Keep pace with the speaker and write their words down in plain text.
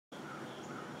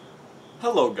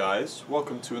Hello guys,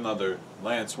 welcome to another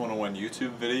Lance 101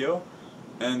 YouTube video,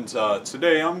 and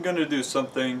today I'm going to do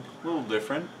something a little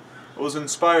different. It was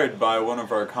inspired by one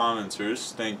of our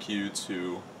commenters. Thank you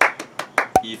to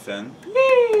Ethan,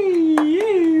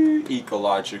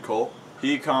 Ecological.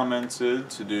 He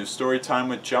commented to do story time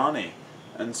with Johnny,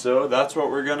 and so that's what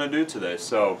we're going to do today.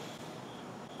 So,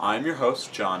 I'm your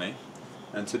host, Johnny,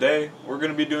 and today we're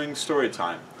going to be doing story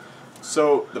time.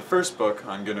 So, the first book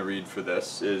I'm going to read for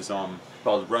this is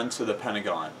called Run to the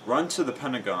Pentagon. Run to the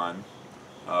Pentagon,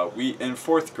 in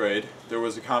 4th grade, there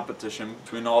was a competition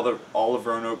between all of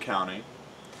Roanoke County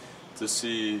to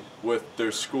see with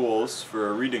their schools for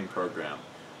a reading program.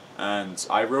 And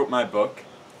I wrote my book,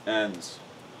 and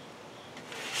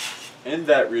in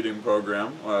that reading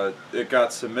program, it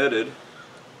got submitted,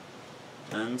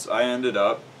 and I ended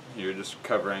up here just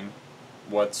covering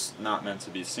what's not meant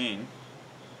to be seen.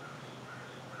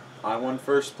 I won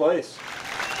first place.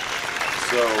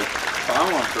 So, if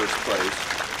I won first place,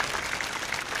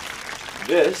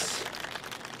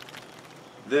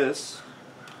 this,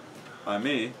 by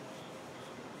me,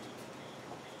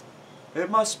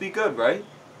 it must be good, right?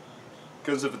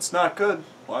 Because if it's not good,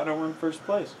 why don't I win first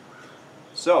place?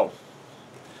 So,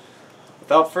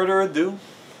 without further ado,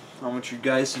 I want you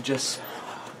guys to just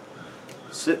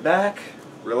sit back,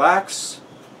 relax,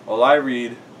 while I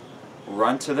read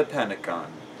Run to the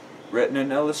Pentagon, written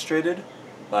and illustrated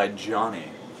by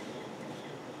Johnny.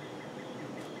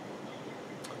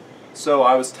 So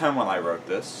I was 10 when I wrote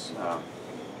this.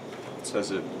 It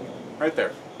says it right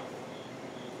there.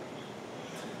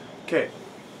 Okay,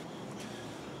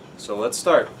 so let's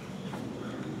start.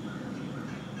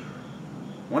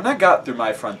 When I got through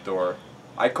my front door,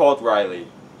 I called Riley.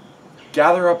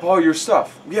 "Gather up all your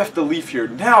stuff. We have to leave here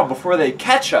now before they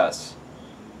catch us."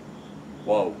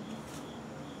 Whoa.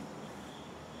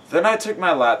 Then I took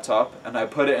my laptop and I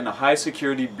put it in a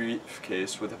high-security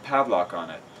briefcase with a padlock on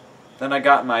it. Then I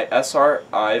got my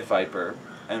SRI Viper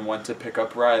and went to pick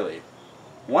up Riley.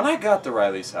 When I got to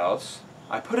Riley's house,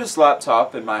 I put his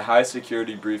laptop in my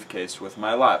high-security briefcase with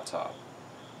my laptop.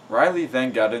 Riley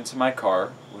then got into my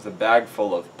car with a bag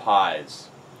full of pies.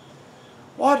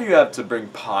 "Why do you have to bring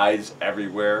pies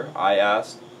everywhere?" I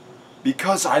asked.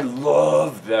 "Because I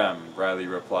love them," Riley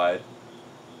replied.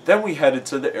 Then we headed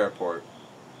to the airport.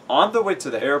 On the way to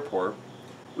the airport,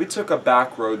 we took a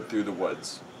back road through the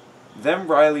woods. Then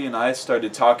Riley and I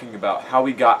started talking about how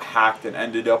we got hacked and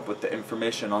ended up with the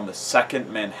information on the Second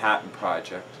Manhattan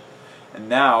Project. And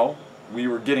now, we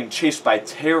were getting chased by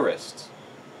terrorists.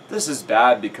 This is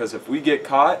bad because if we get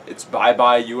caught, it's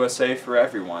bye-bye USA for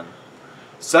everyone.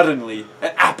 Suddenly,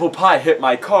 an apple pie hit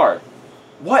my car.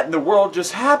 "What in the world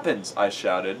just happened?" I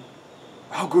shouted.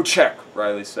 "I'll go check,"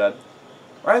 Riley said.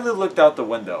 Riley looked out the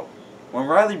window. When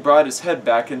Riley brought his head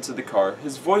back into the car,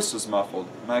 his voice was muffled,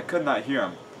 and I could not hear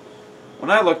him.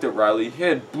 When I looked at Riley, he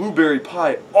had blueberry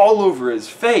pie all over his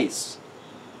face.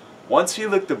 Once he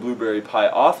licked the blueberry pie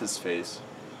off his face,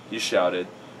 he shouted,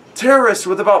 "Terrorists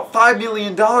with about $5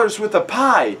 million worth of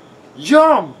pie!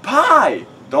 Yum! Pie!"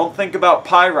 "Don't think about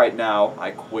pie right now,"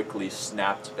 I quickly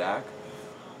snapped back.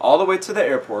 All the way to the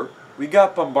airport, we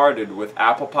got bombarded with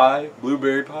apple pie,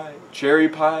 blueberry pie, cherry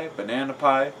pie, banana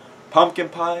pie, pumpkin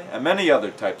pie, and many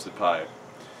other types of pie.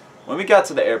 When we got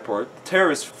to the airport, the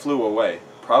terrorists flew away,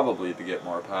 probably to get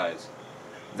more pies.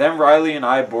 Then Riley and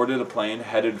I boarded a plane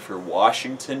headed for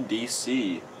Washington,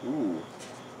 D.C. Ooh.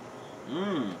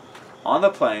 On the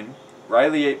plane,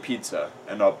 Riley ate pizza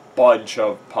and a bunch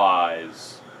of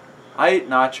pies. I ate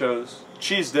nachos,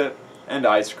 cheese dip, and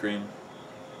ice cream.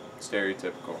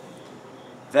 Stereotypical.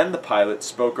 Then the pilot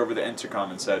spoke over the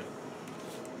intercom and said,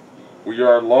 "We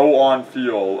are low on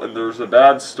fuel and there's a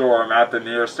bad storm at the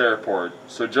nearest airport,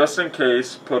 so just in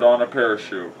case, put on a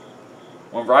parachute."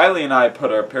 When Riley and I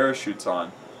put our parachutes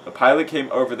on, the pilot came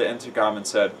over the intercom and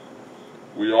said,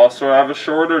 "We also have a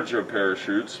shortage of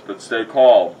parachutes, but stay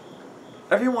calm."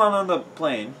 Everyone on the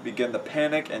plane began to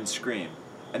panic and scream,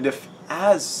 and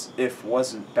as if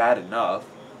wasn't bad enough,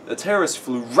 the terrorists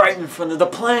flew right in front of the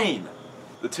plane.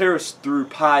 The terrorists threw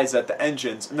pies at the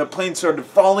engines and the plane started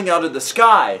falling out of the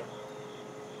sky.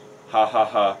 Ha ha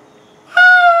ha.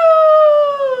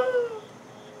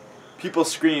 People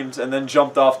screamed and then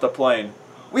jumped off the plane.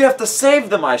 "We have to save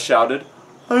them," I shouted.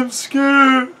 "I'm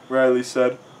scared," Riley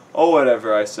said. "Oh,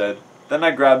 whatever," I said. Then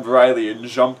I grabbed Riley and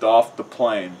jumped off the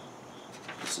plane.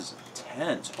 This is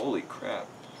intense, holy crap.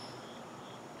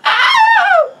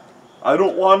 "I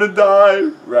don't want to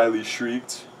die," Riley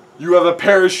shrieked. "You have a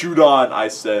parachute on," I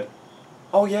said.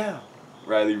 "Oh yeah,"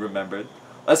 Riley remembered.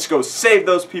 "Let's go save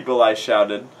those people," I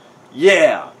shouted.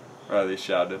 "Yeah!" Riley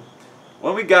shouted.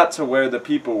 When we got to where the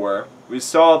people were, we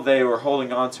saw they were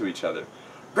holding on to each other.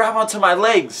 "Grab onto my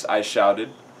legs!" I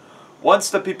shouted. Once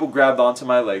the people grabbed onto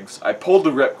my legs, I pulled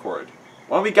the ripcord.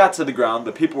 When we got to the ground,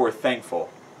 the people were thankful.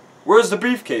 "Where's the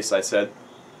briefcase?" I said.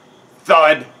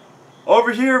 Thud!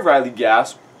 "Over here," Riley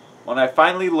gasped. When I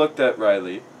finally looked at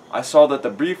Riley, I saw that the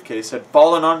briefcase had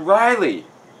fallen on Riley.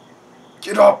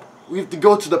 "Get up! We have to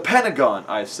go to the Pentagon,"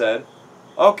 I said.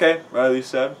 "Okay," Riley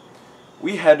said.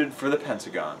 We headed for the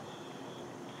Pentagon.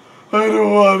 "I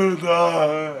don't want to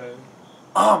die."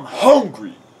 "I'm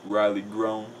hungry," Riley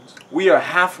groans. "We are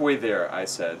halfway there," I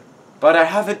said. "But I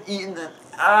haven't eaten in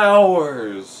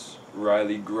hours,"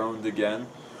 Riley groaned again.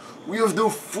 "We have no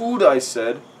food," I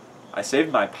said. "I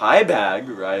saved my pie bag,"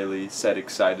 Riley said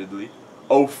excitedly.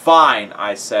 "Oh, fine,"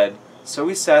 I said. So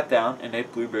we sat down and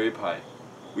ate blueberry pie.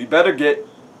 "We better get... ...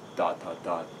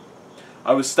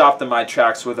 I was stopped in my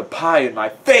tracks with a pie in my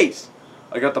face.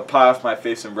 I got the pie off my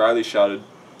face and Riley shouted,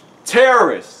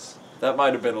 "Terrorists!" That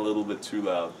might have been a little bit too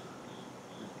loud.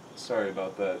 Sorry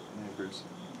about that, neighbors.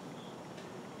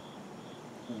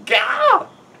 Gah!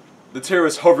 The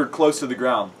terrorists hovered close to the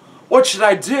ground. What should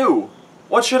I do?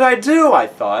 What should I do? I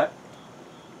thought.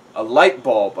 A light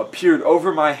bulb appeared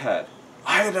over my head.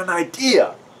 I had an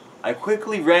idea. I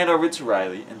quickly ran over to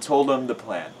Riley and told him the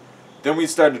plan. Then we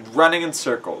started running in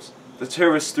circles. The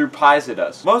terrorists threw pies at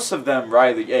us. Most of them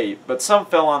Riley ate, but some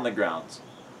fell on the ground.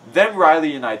 Then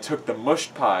Riley and I took the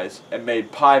mushed pies and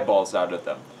made pie balls out of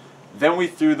them. Then we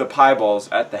threw the pie balls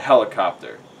at the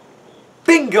helicopter.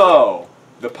 Bingo!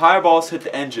 The pie balls hit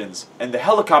the engines and the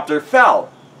helicopter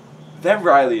fell. Then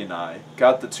Riley and I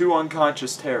got the two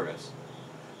unconscious terrorists.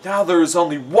 Now there is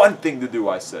only one thing to do,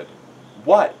 I said.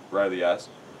 What? Riley asked.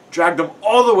 Drag them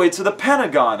all the way to the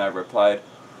Pentagon, I replied.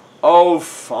 Oh,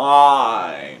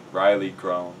 fine, Riley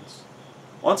groans.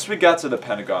 Once we got to the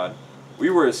Pentagon,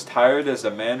 we were as tired as a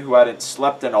man who hadn't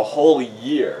slept in a whole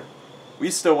year.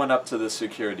 We still went up to the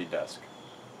security desk.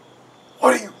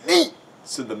 What do you need?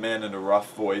 Said the man in a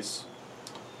rough voice.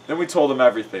 Then we told him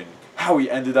everything. How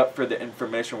we ended up for the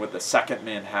information with the Second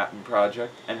Manhattan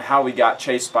Project, and how we got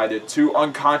chased by the two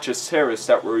unconscious terrorists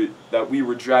that we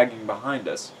were dragging behind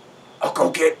us. I'll go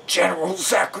get General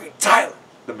Zachary Tyler,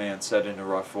 the man said in a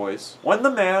rough voice. When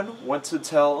the man went to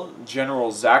tell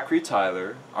General Zachary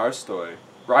Tyler our story,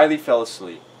 Riley fell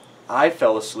asleep. I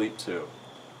fell asleep too.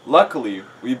 Luckily,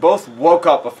 we both woke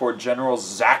up before General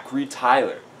Zachary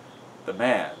Tyler, the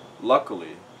man.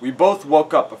 Luckily, we both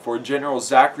woke up before General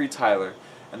Zachary Tyler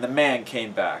and the man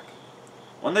came back.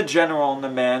 When the general and the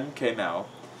man came out,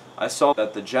 I saw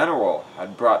that the general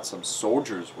had brought some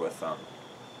soldiers with him.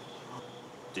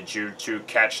 Did you two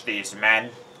catch these men?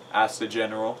 Asked the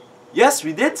general. Yes,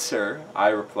 we did, sir, I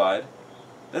replied.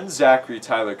 Then Zachary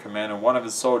Tyler commanded one of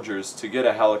his soldiers to get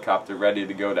a helicopter ready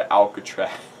to go to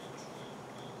Alcatraz.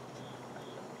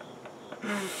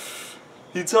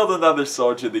 He told another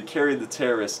soldier to carry the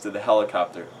terrorists to the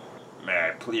helicopter. May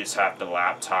I please have the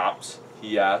laptops?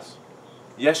 He asked.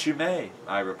 Yes, you may,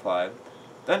 I replied.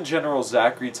 Then General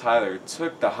Zachary Tyler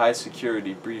took the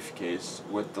high-security briefcase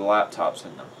with the laptops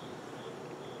in them.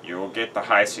 You will get the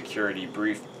high-security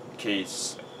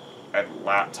briefcase and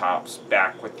laptops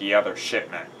back with the other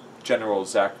shipment, General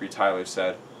Zachary Tyler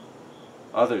said.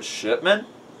 Other shipment?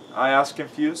 I asked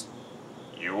confused.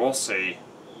 You will see,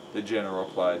 the general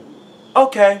replied.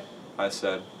 Okay, I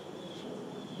said.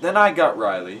 Then I got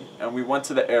Riley, and we went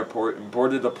to the airport and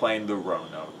boarded the plane to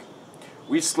Roanoke.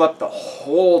 We slept the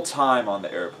whole time on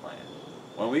the airplane.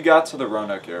 When we got to the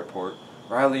Roanoke airport,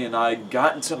 Riley and I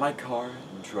got into my car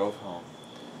and drove home.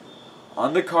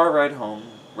 On the car ride home,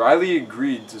 Riley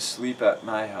agreed to sleep at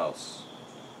my house.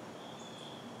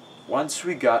 Once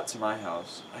we got to my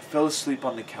house, I fell asleep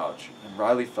on the couch, and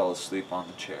Riley fell asleep on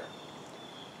the chair.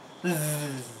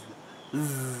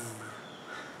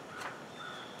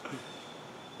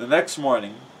 The next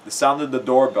morning, the sound of the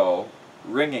doorbell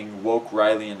ringing woke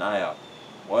Riley and I up.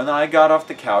 When I got off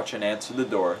the couch and answered the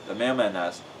door, the mailman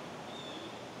asked,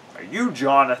 Are you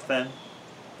Jonathan?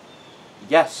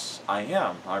 Yes, I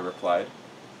am, I replied.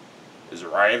 Is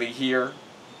Riley here?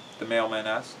 The mailman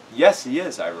asked. Yes, he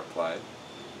is, I replied.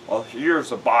 Well,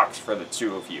 here's a box for the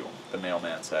two of you, the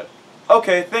mailman said.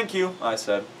 Okay, thank you, I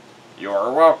said.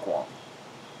 You're welcome,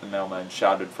 the mailman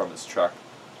shouted from his truck.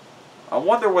 I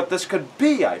wonder what this could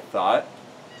be, I thought.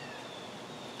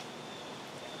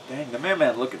 Dang, the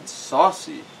mailman looking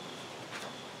saucy.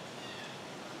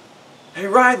 Hey,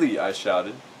 Riley, I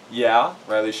shouted. Yeah,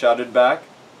 Riley shouted back.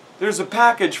 There's a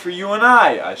package for you and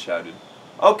I shouted.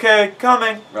 Okay,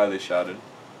 coming, Riley shouted.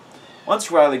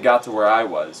 Once Riley got to where I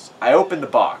was, I opened the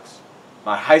box.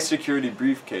 My high-security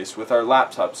briefcase with our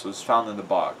laptops was found in the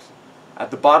box. At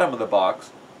the bottom of the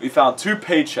box, we found 2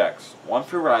 paychecks, one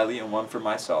for Riley and one for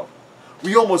myself.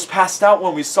 We almost passed out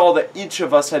when we saw that each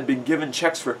of us had been given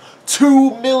checks for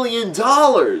 $2 million.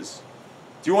 Do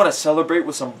you want to celebrate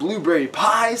with some blueberry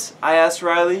pies? I asked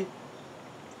Riley.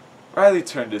 Riley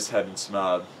turned his head and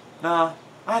smiled. Nah,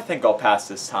 I think I'll pass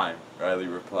this time, Riley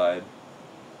replied.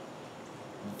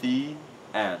 The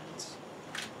end.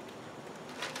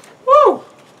 Woo!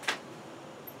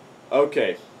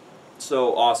 Okay,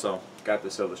 so also, got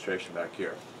this illustration back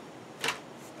here.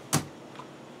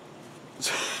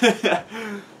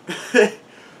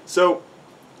 So,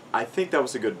 I think that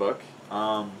was a good book.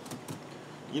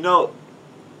 You know,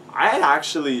 I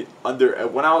actually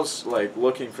when I was like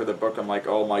looking for the book, I'm like,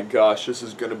 oh my gosh, this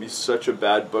is gonna be such a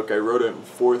bad book. I wrote it in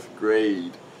 4th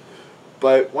grade.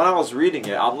 But when I was reading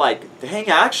it, I'm like, dang,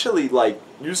 I actually like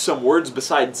used some words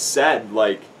besides said.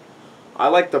 Like, I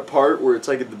like the part where it's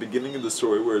like at the beginning of the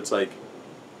story where it's like,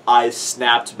 I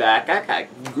snapped back. I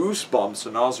got goosebumps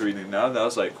when I was reading that. And I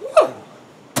was like, whoa,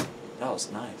 that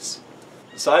was nice.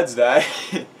 Besides that,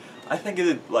 I think it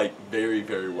did like very,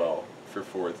 very well for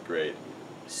 4th grade.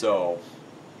 So,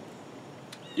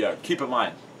 yeah, keep in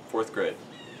mind, 4th grade.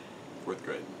 4th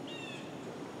grade.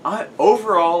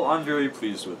 Overall, I'm very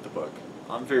pleased with the book.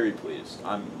 I'm very pleased.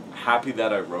 I'm happy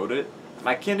that I wrote it. And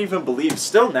I can't even believe,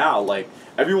 still now, like,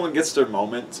 everyone gets their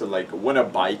moment to, like, win a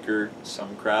bike or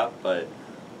some crap, but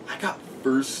I got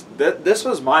first, this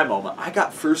was my moment. I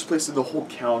got first place in the whole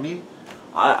county.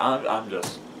 I'm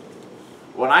just,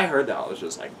 when I heard that, I was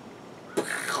just like,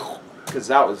 because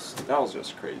that was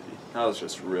just crazy. That was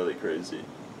just really crazy.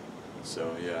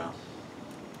 So, yeah.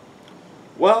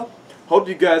 Well, hope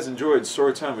you guys enjoyed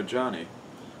Story Time with Johnny.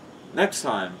 Next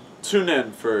time, tune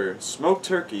in for Smoked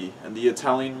Turkey and the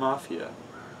Italian Mafia.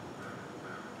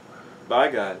 Bye,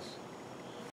 guys.